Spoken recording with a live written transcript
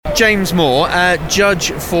James Moore,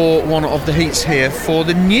 judge for one of the heats here for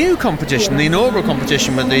the new competition, the inaugural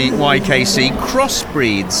competition with the YKC,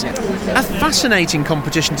 Crossbreeds. A fascinating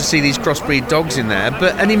competition to see these crossbreed dogs in there,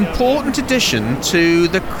 but an important addition to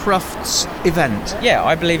the Crufts event. Yeah,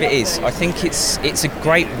 I believe it is. I think it's a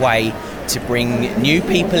great way to bring new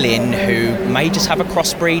people in who may just have a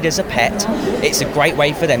crossbreed as a pet. It's a great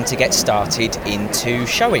way for them to get started into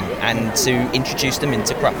showing and to introduce them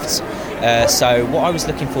into Crufts. So what I was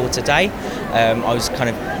looking for today, I was kind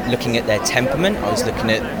of looking at their temperament, I was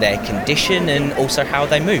looking at their condition and also how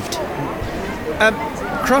they moved.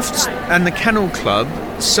 Crufts and the Kennel Club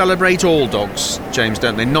celebrate all dogs, James,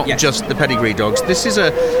 don't they? Not just the pedigree dogs. This is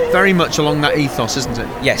very much along that ethos, isn't it?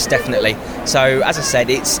 Yes, definitely. So, as I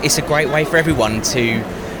said, it's a great way for everyone to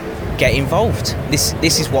get involved.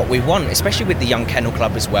 This is what we want, especially with the Young Kennel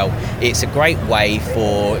Club as well. It's a great way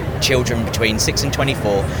for children between 6 and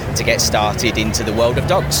 24 to get started into the world of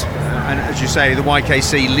dogs. And as you say, the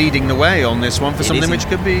YKC leading the way on this one for something which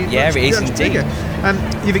could be much indeed bigger.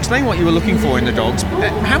 You've explained what you were looking for in the dogs.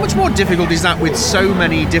 How much more difficult is that with so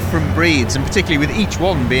many different breeds, and particularly with each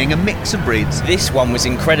one being a mix of breeds? This one was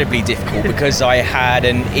incredibly difficult because I had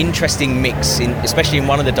an interesting mix, especially in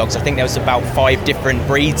one of the dogs. I think there was about 5 different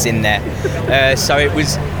breeds in there. So it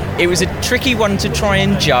was a tricky one to try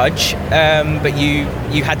and judge, but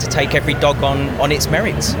you had to take every dog on its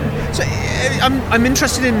merits. So I'm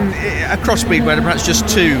interested in a crossbreed where perhaps just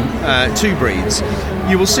two breeds.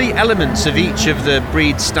 You will see elements of each of the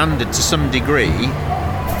breed standard to some degree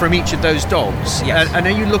from each of those dogs. Yes. And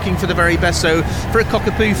are you looking for the very best? So for a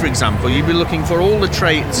cockapoo, for example, you'd be looking for all the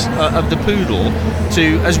traits of the poodle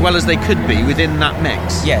to as well as they could be within that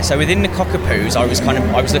mix. Yeah, so within the cockapoos I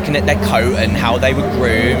was looking at their coat and how they were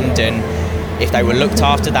groomed and if they were looked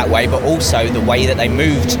after that way, but also the way that they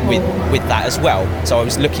moved with that as well. So I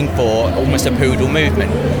was looking for almost a poodle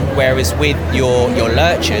movement. Whereas with your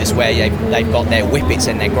lurchers, where they've got their whippets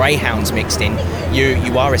and their greyhounds mixed in,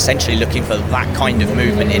 you are essentially looking for that kind of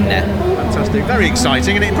movement in there. Fantastic, very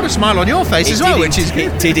exciting, and it put a smile on your face as well, which is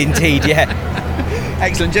good. It did indeed, yeah.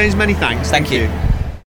 Excellent, James, many thanks. Thank you.